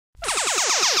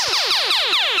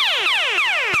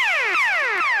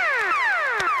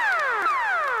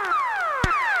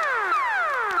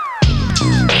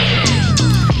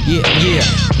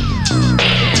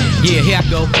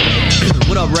go.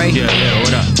 What up, Ray? Yeah,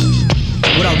 what up?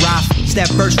 What up, Ralph? It's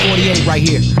that verse 48 right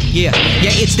here. Yeah,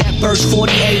 it's that verse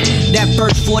 48. That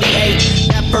verse 48.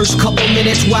 That first couple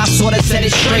minutes where I sorta set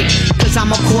it straight. Cause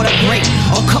I'm a quarter great,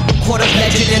 a couple quarters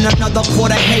legend, and another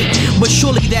quarter hate. But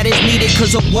surely that is needed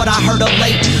cause of what I heard of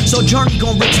late. So Journey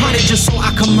gon' return it just so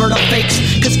I can murder fakes.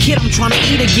 Cause kid, I'm tryna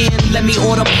eat again, let me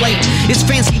order plate. It's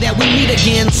fancy that we meet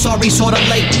again, sorry, sorta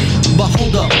late. But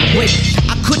hold up, wait,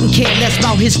 I couldn't care less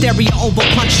about hysteria over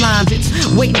punchlines. It's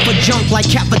waiting for junk like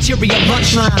cafeteria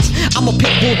lunch lines. I'm a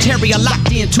pit bull terrier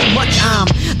locked in too much. I'm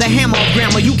the hammer of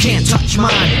grammar, you can't touch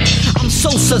mine. I'm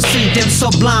so succinct and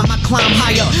sublime, I climb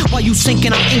higher. While you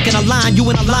sinking, I'm inking a line, you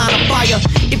in a line of fire.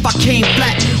 If I came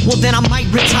flat, well then I might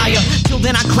retire. Till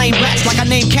then I claim rats like I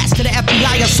name cats to the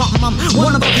FBI or something. I'm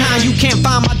one of a kind, you can't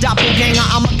find my doppelganger.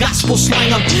 I'm a gospel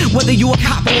slanger, whether you a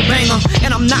cop or a banger.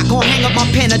 And I'm not gonna hang up my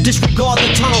pen or disregard the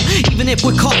tunnel. Even if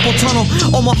we're carpal tunnel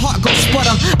or my heart goes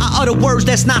sputter, I utter words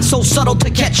that's not so subtle to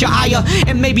catch your ire.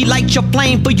 And maybe light your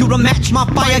flame for you to match my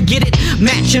fire. Get it?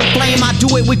 Match and flame, I do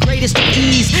it with greatest of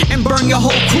ease. And burn your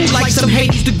whole crew like some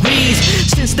Hades degrees.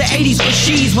 Since the 80s for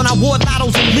she's when I wore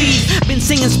lottos and leaves. Been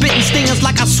singing, spitting stingers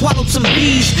like I swallowed some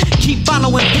bees. Keep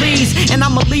following please, and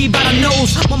I'ma leave by the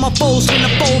nose. When my foes in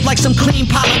the fold like some clean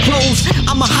pile of clothes.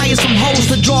 I'ma hire some hoes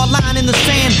to draw a line in the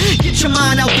sand. Get your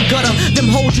mind out the gutter, them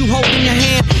hoes you hold in your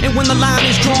hand. And when the line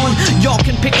is drawn, y'all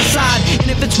can pick a side. And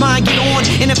if it's mine, get on,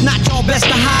 and if not, y'all best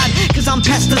to hide. Cause I'm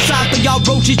pesticide for y'all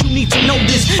roaches, you need to know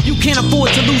this. You can't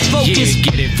afford to lose focus. Yeah,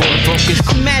 get it, forward focus.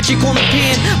 I'm magic on the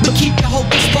pen, but keep your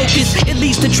hopeless focus. It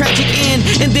leads to tragic end,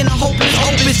 and then a hopeless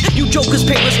opus. You jokers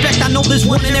pay respect, I know there's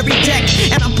one in every deck.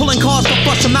 And I'm pulling cards to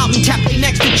flush them out and tap they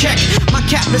next to check. My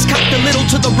cap is cocked a little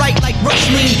to the right like rush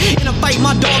lean. In a fight,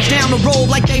 my dogs down the road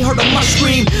like they heard a mush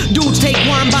scream. Dudes take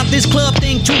worm about this club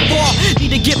thing too far.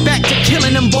 Need to get back to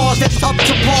killing them bars that's up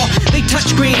to par. They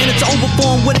touch green and it's over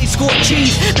for them when they score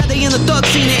cheese. Now they in the thug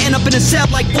scene and end up in a cell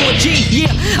like 4G.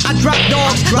 Yeah, I drop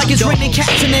dogs like it's raining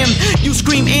cats in them. You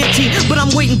scream anti, but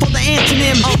I'm waiting for the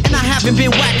antonym. And I haven't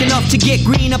been whack enough to get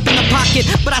green up in the pocket,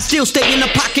 but I still stay in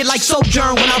the pocket like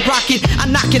Sojourn when I rock it. I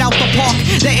knock it out the park,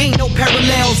 there ain't no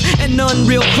parallels, and none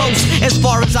real close as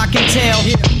far as I can tell.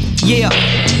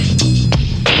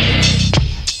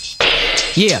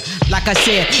 Yeah, like I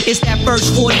said, it's that verse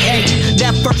 48.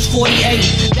 That verse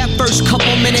 48. That first couple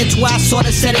minutes where I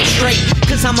sorta set it straight.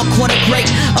 Cause I'm a quarter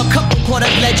great, a couple quarter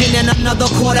legend, and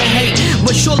another quarter hate.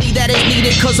 But surely that is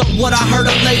needed cause of what I heard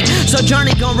of late. So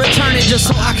Journey gon' return it just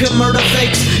so I can murder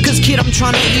fakes. Cause kid, I'm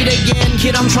tryna eat again.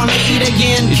 Kid, I'm tryna eat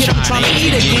again. Kid, I'm tryna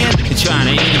eat again.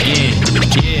 Tryna eat again.